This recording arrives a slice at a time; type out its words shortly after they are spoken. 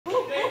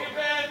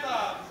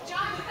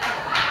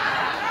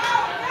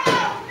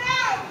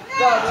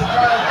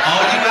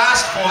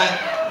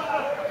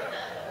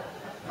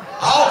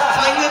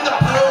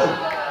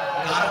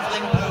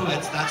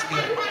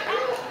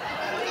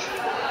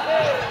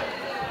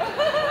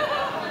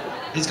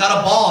He's got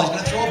a ball. He's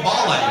going to throw a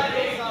ball at you.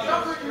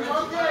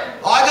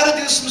 Oh, I got to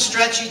do some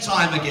stretchy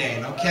time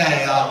again.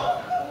 Okay.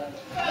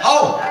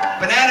 Oh,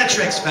 banana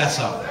tricks,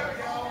 Fesso.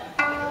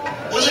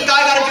 What's a guy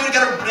got to do to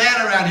get a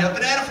banana around here? A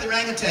banana for the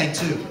orangutan,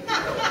 too.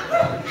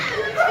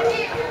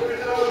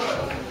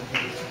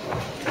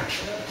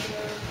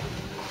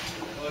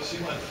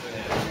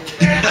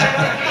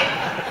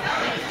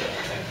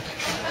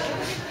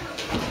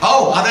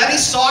 Oh, are there any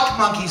sock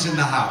monkeys in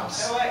the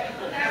house?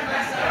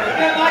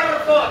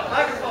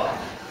 Microphone.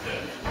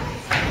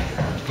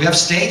 We have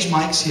stage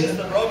mics here.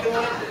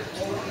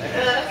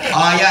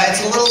 Yeah,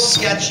 it's a little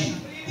sketchy.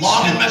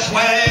 Long and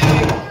McQuay.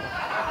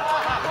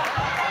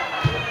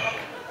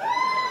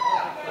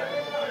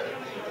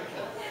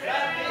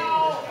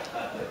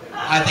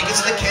 I think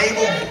it's the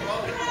cable.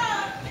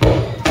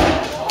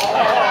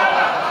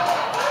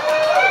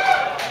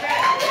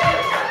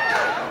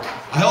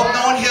 I hope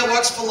no one here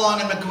works for Long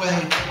and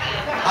McQuay.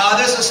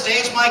 There's a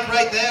stage mic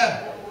right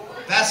there.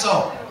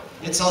 Fesso.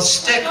 It's a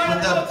stick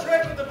with the...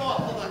 trick with the ball.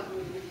 Hold on.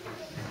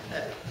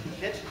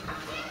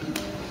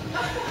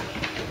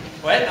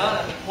 Wait, no,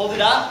 hold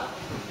it up.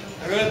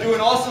 I'm going to do an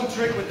awesome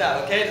trick with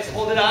that, okay? Just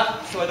hold it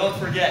up so I don't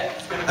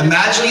forget.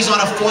 Imagine he's on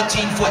a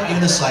 14-foot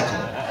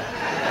unicycle.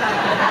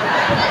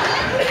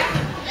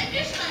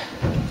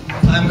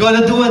 I'm going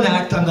to do an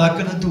act. I'm not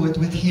going to do it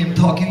with him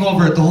talking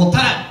over it the whole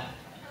time.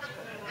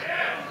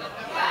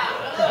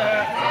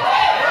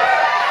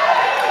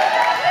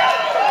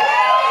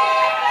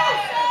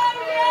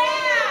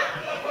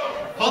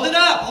 Hold it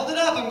up.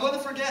 I'm going to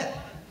forget.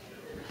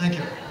 Thank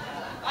you.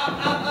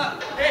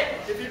 Hey,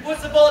 if he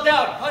puts the ball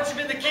down, punch him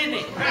in the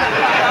kidney.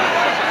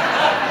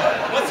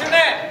 What's your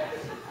name?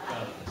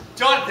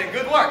 Jonathan,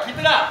 good work. Keep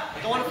it up.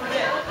 I don't want to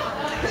forget.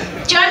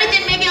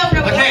 Jonathan, maybe I'll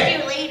reward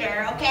you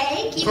later,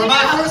 okay? Keep For it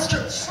my up. first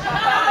trip.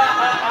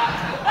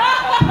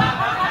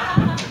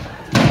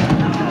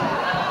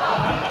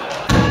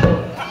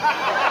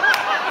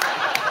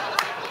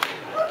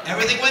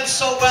 Everything went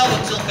so well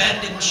until Ben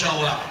didn't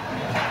show up.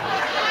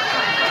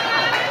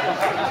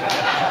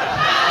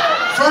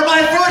 For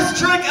my first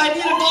trick, I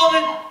need a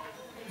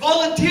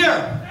volunteer.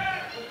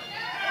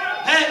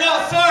 Hey,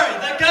 no, sorry,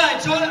 that guy,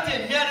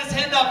 Jonathan, he had his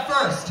hand up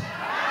first.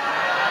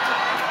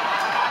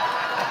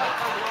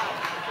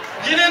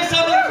 Give him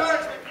some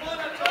encouragement.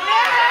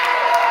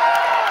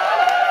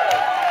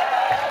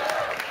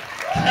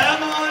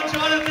 Come on,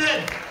 Jonathan.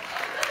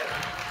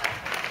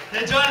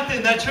 Hey,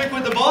 Jonathan, that trick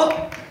with the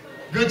ball?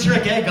 Good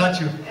trick, eh? Got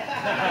you.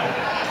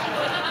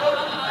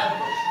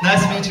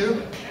 Nice to meet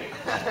you.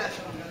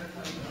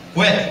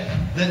 Wait,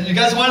 you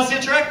guys want to see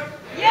a trick?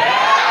 Yeah!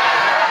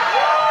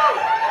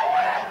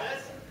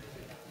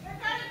 You're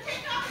gonna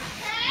take off his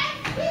head?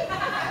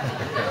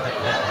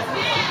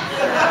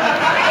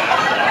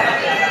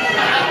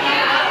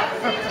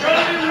 It's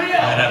gonna be real!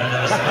 I'd have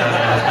another smile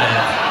on his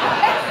face.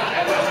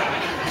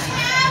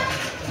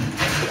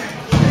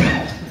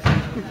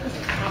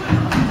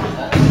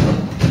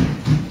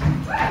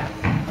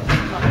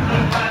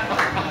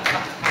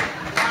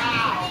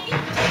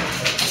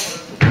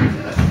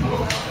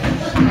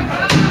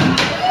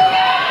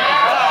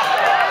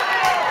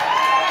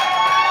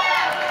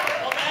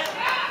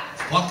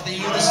 Fuck the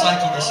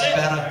unicycle, this is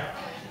better.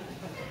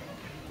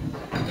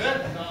 Good.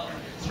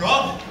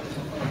 Strong.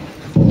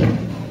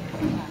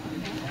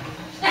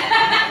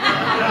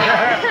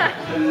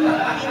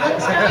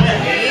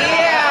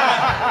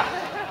 Yeah.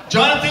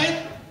 Jonathan?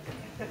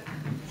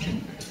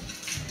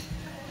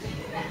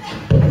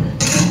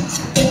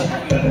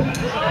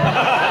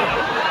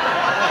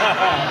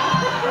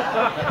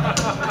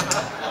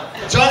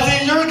 Jonathan,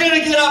 you're gonna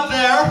get up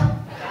there.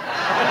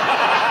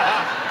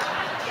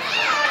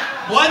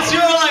 Once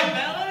you're like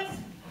balanced,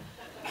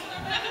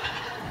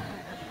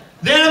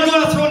 then I'm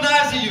gonna throw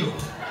knives at you.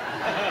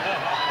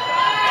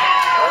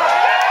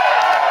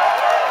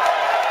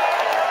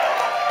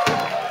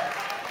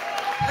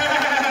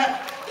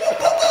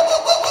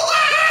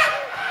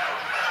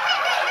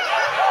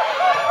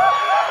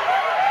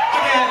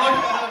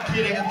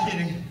 Okay, I'm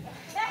kidding.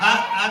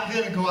 I'm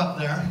gonna go up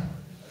there.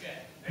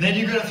 Then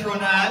you're gonna throw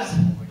knives.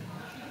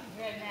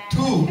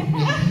 Two.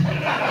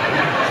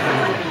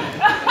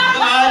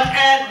 Not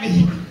at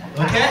me.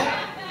 Okay?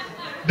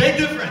 Big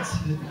difference.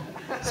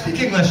 Speak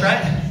English,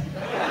 right?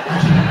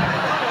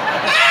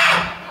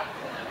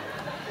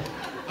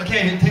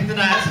 Okay, take the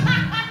knives.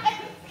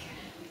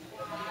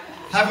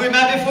 Have we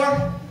met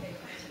before?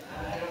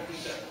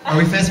 Are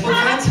we Facebook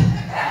friends?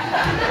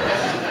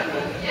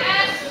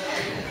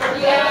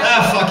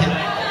 Ah, fuck it.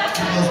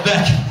 He goes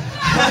back.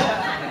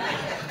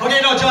 Okay,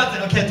 no,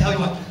 Jonathan. Okay, tell you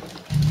what.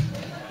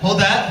 Hold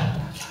that.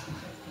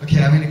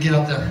 Okay, I'm gonna get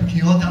up there. Can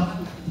you hold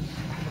down?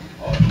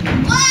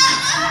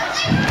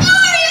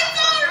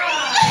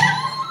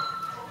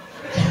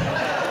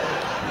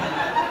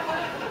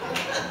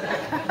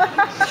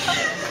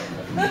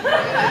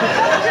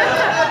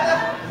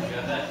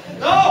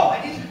 No! I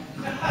need you.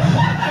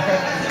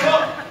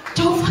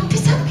 Don't fuck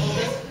this up,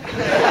 man.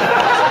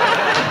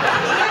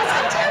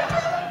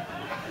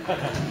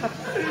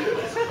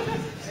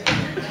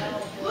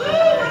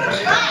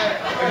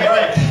 Okay,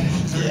 wait.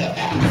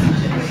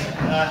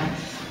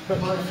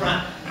 Go in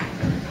front.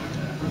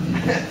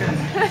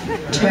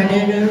 Turn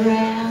it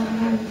around.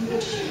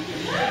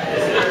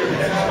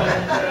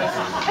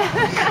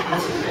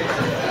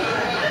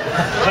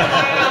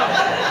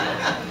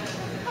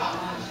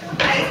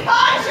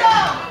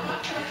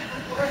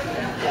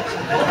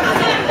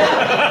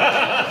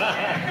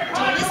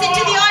 Don't listen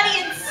to the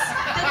audience.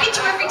 They'll get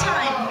you every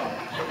time.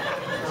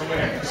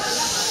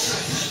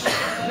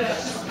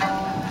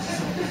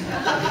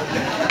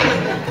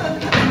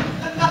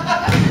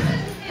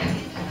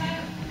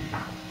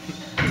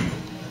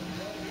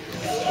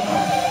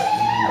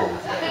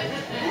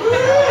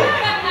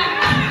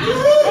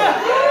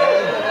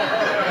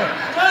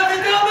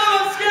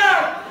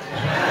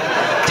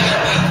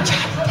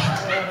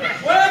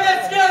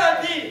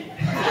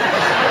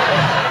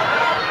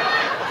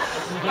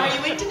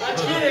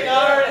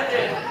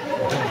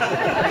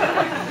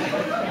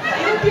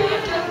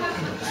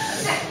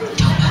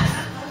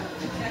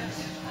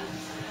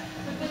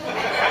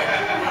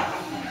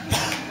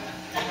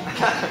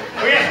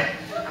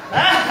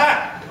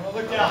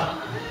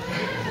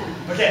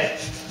 Okay,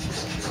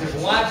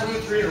 1,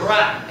 2, 3,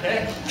 run, okay?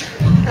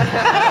 Run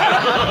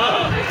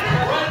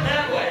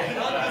that way,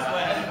 not this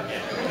way.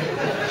 Okay.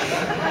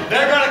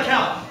 They're gonna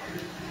count.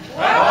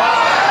 Right?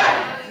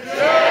 1, 2,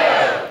 3.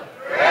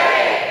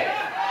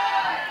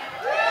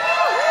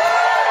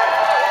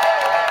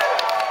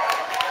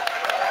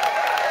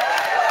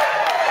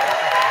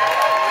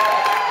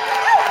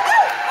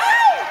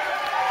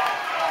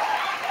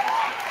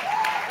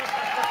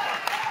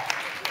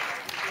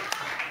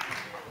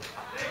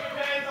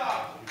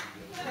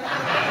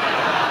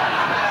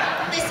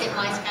 Listen,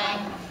 wise guy.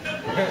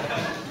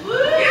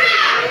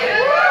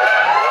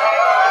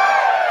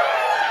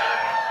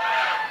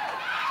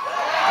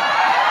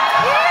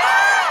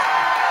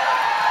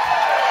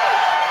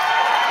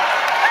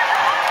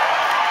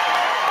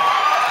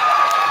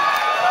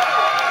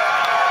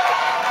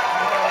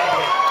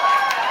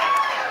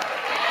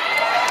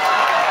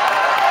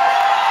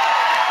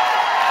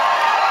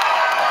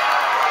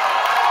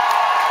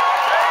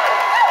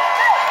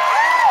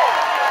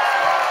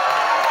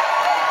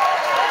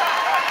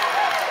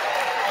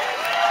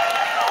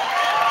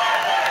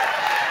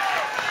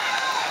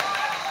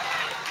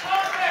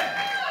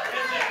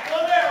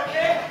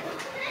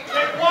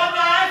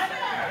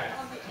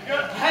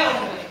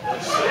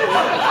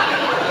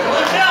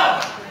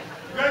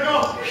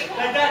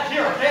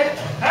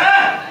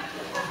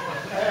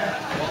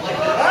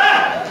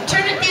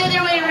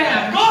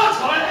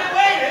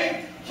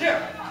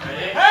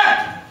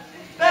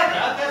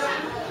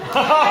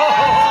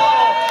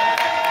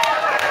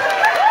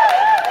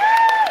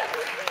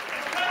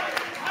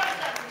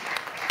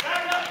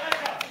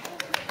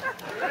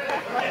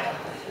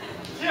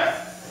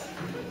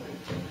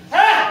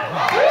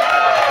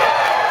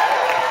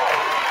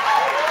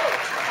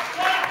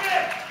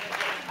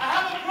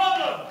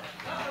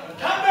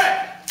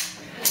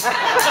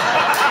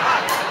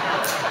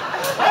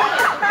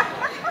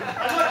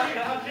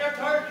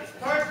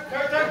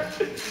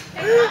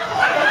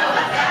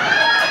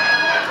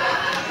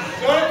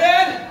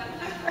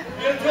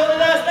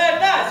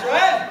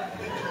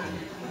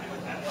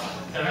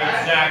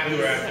 Exactly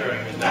where I'm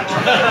throwing this.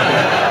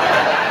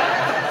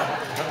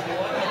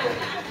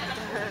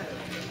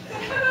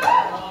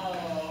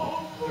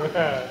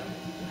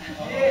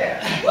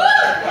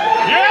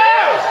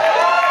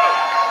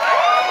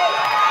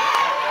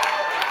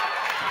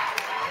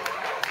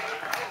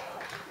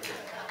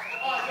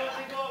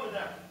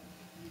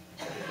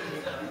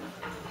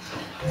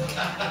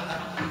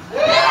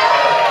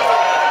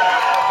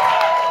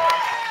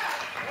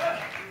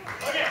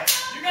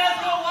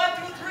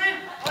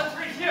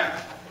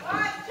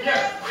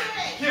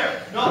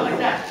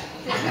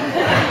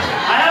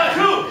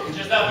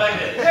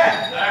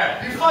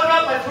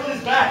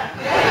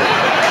 Back.